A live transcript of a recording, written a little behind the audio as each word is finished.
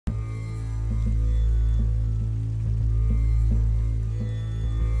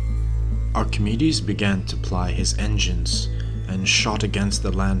Archimedes began to ply his engines and shot against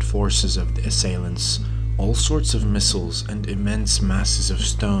the land forces of the assailants all sorts of missiles and immense masses of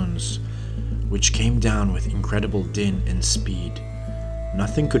stones, which came down with incredible din and speed.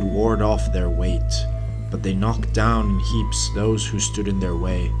 Nothing could ward off their weight, but they knocked down in heaps those who stood in their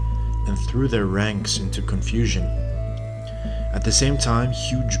way, and threw their ranks into confusion. At the same time,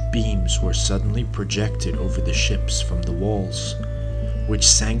 huge beams were suddenly projected over the ships from the walls, which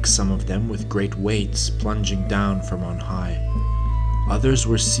sank some of them with great weights plunging down from on high. Others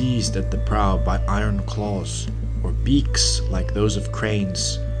were seized at the prow by iron claws, or beaks like those of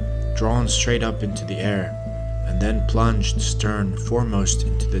cranes, drawn straight up into the air, and then plunged stern foremost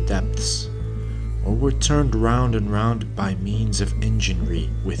into the depths, or were turned round and round by means of enginery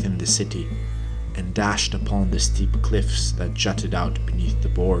within the city, and dashed upon the steep cliffs that jutted out beneath the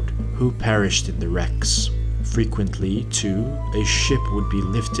board, who perished in the wrecks. Frequently, too, a ship would be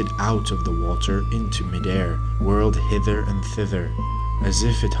lifted out of the water into midair, whirled hither and thither, as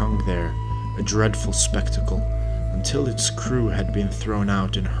if it hung there, a dreadful spectacle, until its crew had been thrown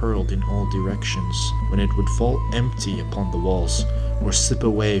out and hurled in all directions, when it would fall empty upon the walls, or slip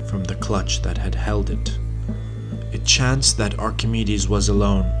away from the clutch that had held it. It chanced that Archimedes was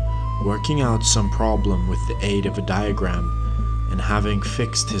alone, working out some problem with the aid of a diagram, and having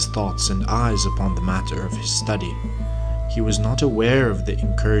fixed his thoughts and eyes upon the matter of his study. He was not aware of the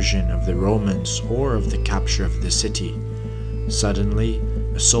incursion of the Romans or of the capture of the city. Suddenly,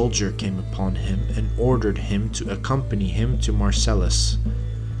 a soldier came upon him and ordered him to accompany him to Marcellus.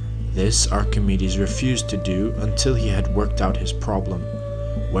 This Archimedes refused to do until he had worked out his problem,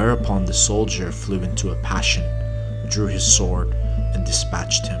 whereupon the soldier flew into a passion, drew his sword, and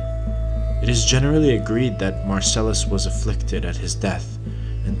dispatched him. It is generally agreed that Marcellus was afflicted at his death,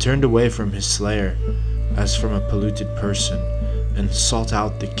 and turned away from his slayer, as from a polluted person, and sought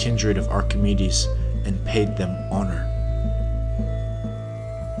out the kindred of Archimedes, and paid them honor.